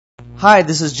Hi,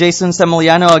 this is Jason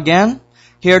Semiliano again,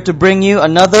 here to bring you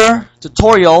another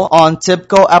tutorial on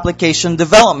TIBCO application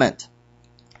development.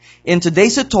 In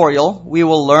today's tutorial, we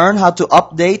will learn how to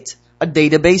update a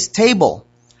database table.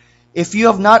 If you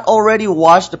have not already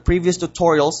watched the previous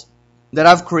tutorials that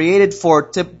I've created for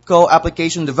TIBCO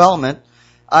application development,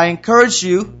 I encourage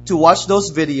you to watch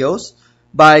those videos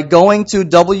by going to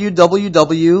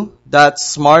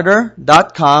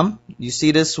www.smarter.com. You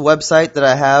see this website that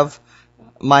I have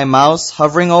my mouse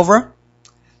hovering over?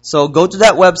 So go to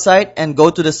that website and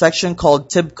go to the section called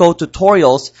TIBCO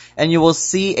Tutorials, and you will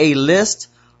see a list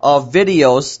of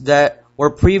videos that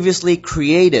were previously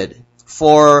created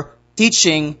for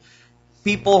teaching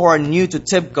people who are new to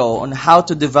TIBCO on how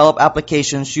to develop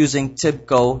applications using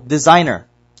TIBCO Designer.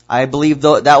 I believe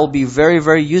that will be very,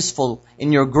 very useful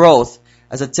in your growth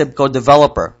as a TIBCO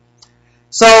developer.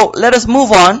 So let us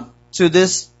move on to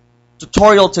this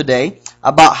tutorial today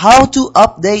about how to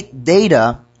update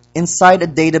data inside a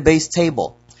database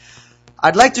table.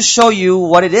 I'd like to show you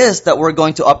what it is that we're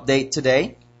going to update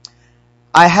today.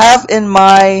 I have in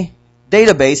my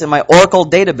database, in my Oracle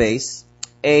database,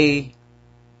 a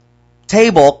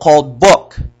table called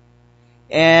book.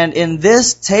 And in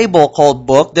this table called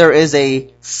book, there is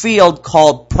a field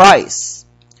called price.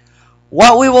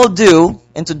 What we will do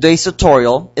in today's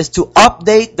tutorial is to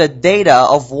update the data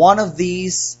of one of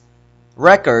these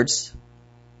records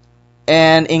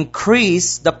and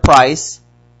increase the price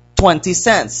 20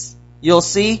 cents. You'll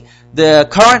see the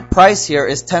current price here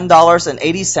is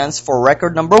 $10.80 for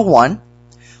record number 1.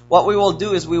 What we will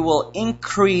do is we will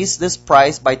increase this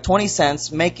price by 20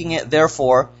 cents, making it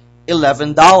therefore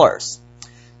 $11.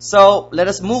 So let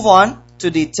us move on to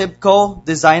the TIBCO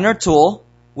Designer tool,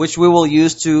 which we will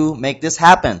use to make this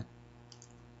happen.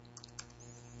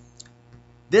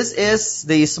 This is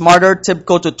the Smarter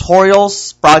TIBCO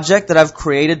Tutorials project that I've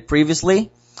created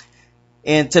previously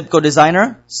in TIBCO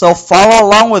Designer. So follow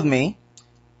along with me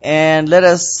and let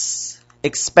us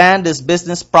expand this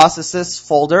business processes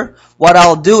folder. What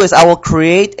I'll do is I will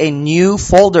create a new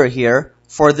folder here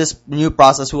for this new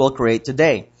process we will create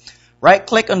today. Right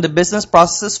click on the business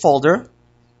processes folder,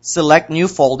 select new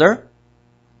folder.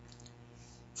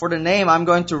 For the name, I'm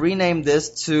going to rename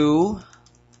this to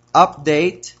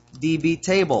Update DB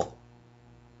Table.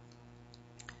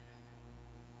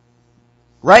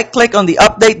 Right-click on the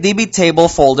Update DB Table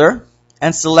folder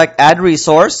and select Add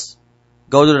Resource.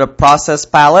 Go to the Process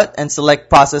palette and select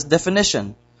Process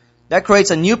Definition. That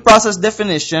creates a new process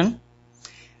definition.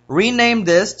 Rename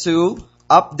this to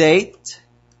Update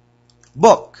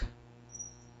Book.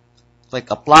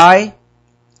 Click Apply,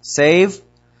 Save.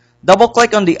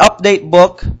 Double-click on the Update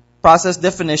Book process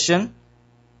definition.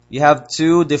 You have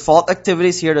two default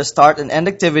activities here to start and end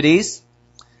activities.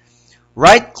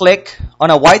 Right-click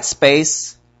on a white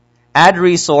space, add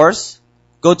resource,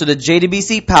 go to the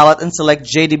JDBC palette and select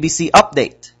JDBC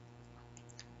Update.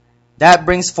 That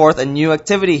brings forth a new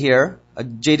activity here, a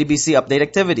JDBC Update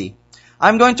activity.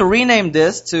 I'm going to rename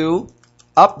this to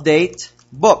Update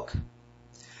Book.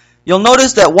 You'll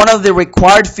notice that one of the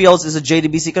required fields is a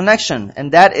JDBC connection,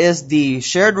 and that is the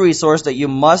shared resource that you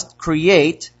must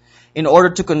create in order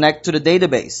to connect to the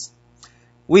database.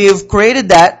 We've created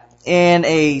that in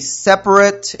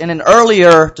an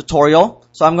earlier tutorial,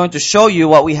 so I'm going to show you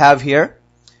what we have here.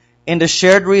 In the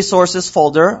shared resources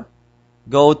folder,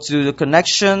 go to the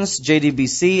connections,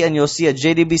 JDBC, and you'll see a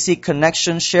JDBC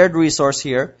connection shared resource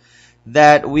here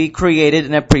that we created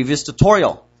in a previous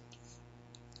tutorial.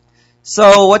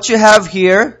 So what you have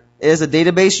here is a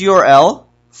database URL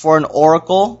for an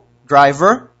Oracle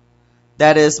driver.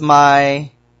 That is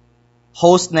my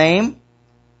host name,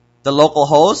 the local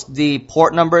host, the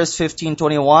port number is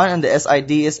 1521, and the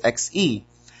SID is XE.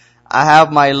 I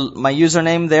have my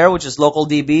username there, which is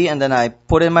localDB, and then I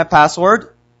put in my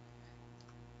password,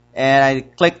 and I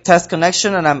click test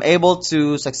connection, and I'm able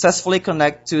to successfully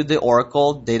connect to the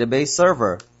Oracle database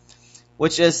server,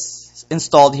 which is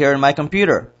installed here in my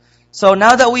computer. So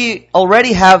now that we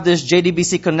already have this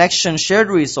JDBC connection shared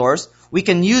resource, we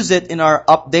can use it in our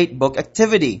update book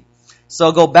activity.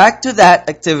 So go back to that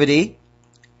activity,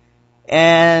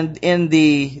 and in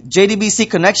the JDBC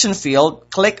connection field,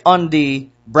 click on the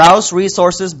Browse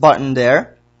Resources button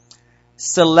there.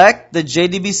 Select the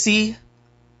JDBC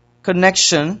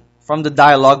connection from the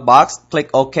dialog box. Click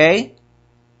OK.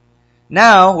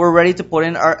 Now we're ready to put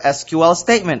in our SQL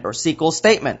statement or SQL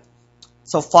statement.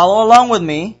 So follow along with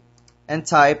me and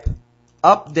type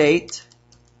update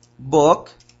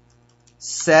book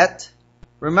set.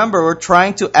 Remember, we're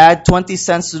trying to add 20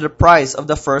 cents to the price of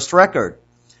the first record.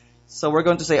 So we're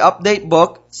going to say update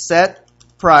book set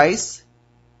price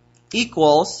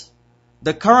equals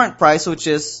the current price, which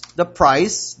is the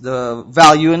price, the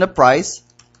value in the price,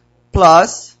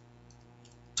 plus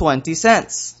 20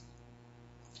 cents.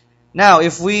 Now,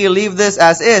 if we leave this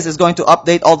as is, it's going to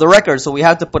update all the records, so we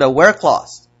have to put a where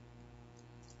clause.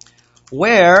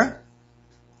 Where,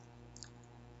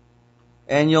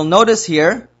 and you'll notice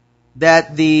here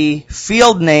that the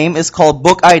field name is called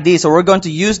book ID, so we're going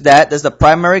to use that as the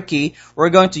primary key. We're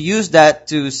going to use that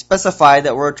to specify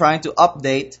that we're trying to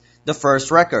update the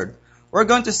first record. We're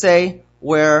going to say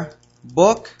where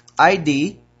book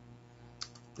ID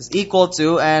is equal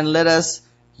to, and let us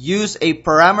use a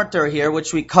parameter here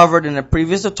which we covered in a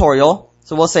previous tutorial.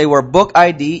 So we'll say where book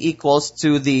ID equals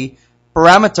to the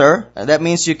parameter, and that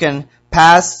means you can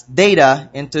pass data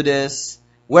into this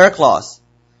where clause.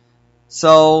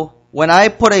 So when I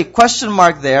put a question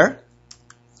mark there,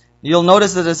 you'll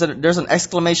notice that there's an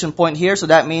exclamation point here, so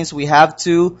that means we have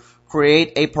to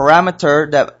create a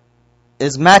parameter that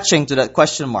is matching to that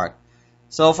question mark.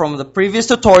 So from the previous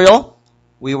tutorial,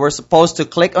 we were supposed to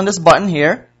click on this button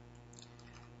here.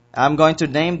 I'm going to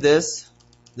name this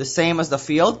the same as the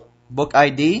field, book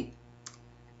ID.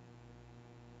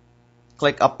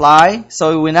 Click apply.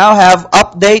 So we now have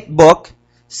update book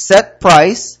set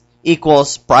price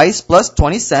equals price plus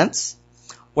 20 cents,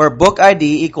 where book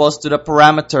ID equals to the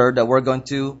parameter that we're going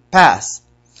to pass.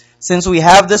 Since we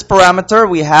have this parameter,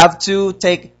 we have to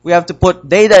put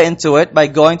data into it by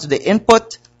going to the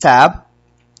input tab,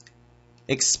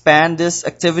 expand this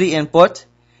activity input.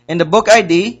 In the book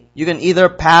ID, you can either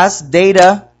pass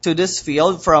data to this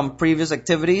field from previous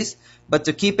activities, but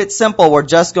to keep it simple, we're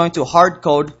just going to hard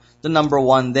code the number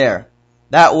 1 there.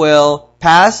 That will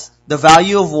pass the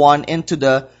value of 1 into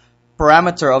the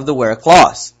parameter of the where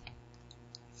clause.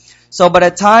 So by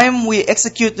the time we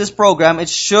execute this program, it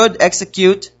should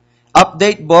execute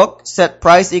update book set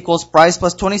price equals price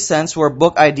plus 20 cents, where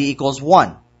book ID equals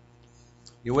 1.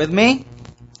 You with me?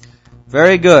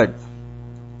 Very good.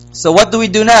 So what do we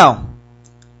do now?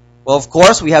 Well, of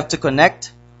course, we have to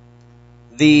connect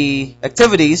the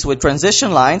activities with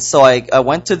transition lines. So I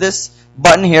went to this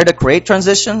button here, the create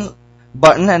transition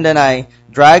button, and then I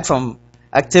drag from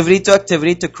activity to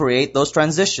activity to create those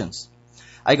transitions.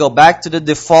 I go back to the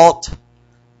default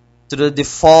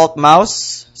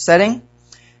mouse setting,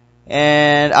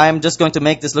 and I'm just going to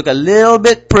make this look a little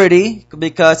bit pretty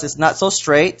because it's not so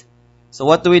straight. So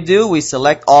what do? We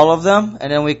select all of them,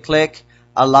 and then we click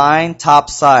Align Top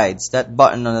Sides, that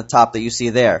button on the top that you see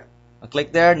there. I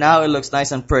click there, now it looks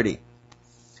nice and pretty.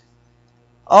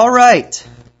 Alright,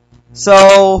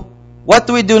 so what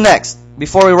do we do next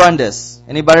before we run this?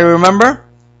 Anybody remember?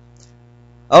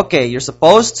 Okay, you're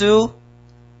supposed to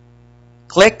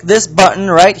click this button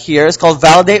right here. It's called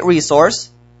Validate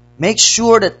Resource. Make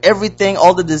sure that everything,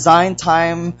 all the design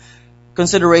time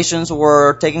considerations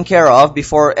were taken care of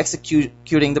before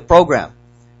executing the program.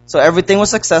 So everything was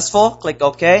successful. Click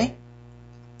OK.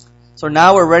 So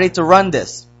now we're ready to run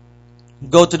this.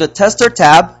 Go to the Tester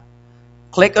tab.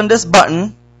 Click on this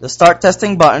button, the Start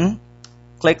Testing button.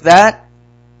 Click that.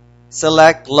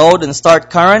 Select Load and Start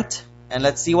Current. And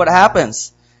let's see what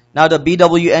happens. Now the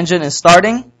BW engine is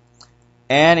starting.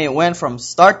 And it went from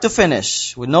start to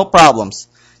finish with no problems.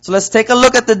 So let's take a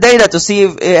look at the data to see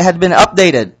if it had been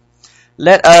updated.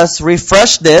 Let us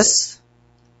refresh this.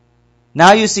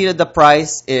 Now you see that the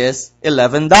price is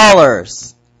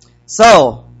 $11.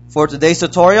 So, for today's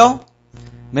tutorial,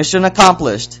 mission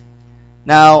accomplished.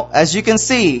 Now, as you can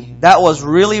see, that was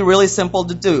really simple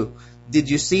to do. Did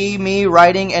you see me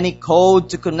writing any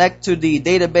code to connect to the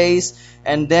database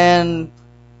and then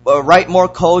write more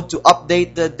code to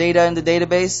update the data in the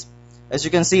database? As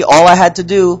you can see, all I had to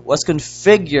do was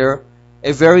configure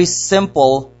a very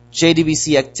simple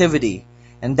JDBC activity.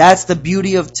 And that's the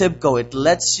beauty of TIBCO. It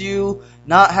lets you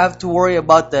not have to worry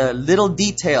about the little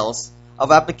details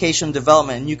of application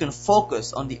development. And you can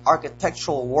focus on the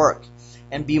architectural work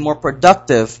and be more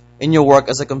productive in your work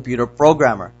as a computer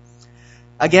programmer.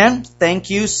 Again, thank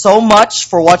you so much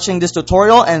for watching this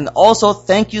tutorial, and also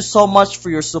thank you so much for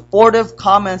your supportive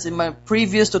comments in my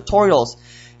previous tutorials.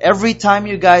 Every time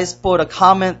you guys put a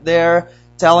comment there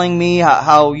telling me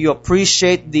how you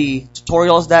appreciate the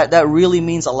tutorials, that really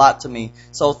means a lot to me.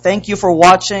 So thank you for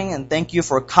watching, and thank you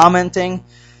for commenting.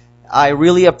 I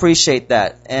really appreciate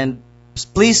that. And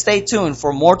please stay tuned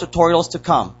for more tutorials to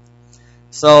come.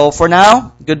 So for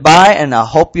now, goodbye, and I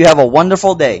hope you have a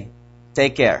wonderful day.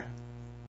 Take care.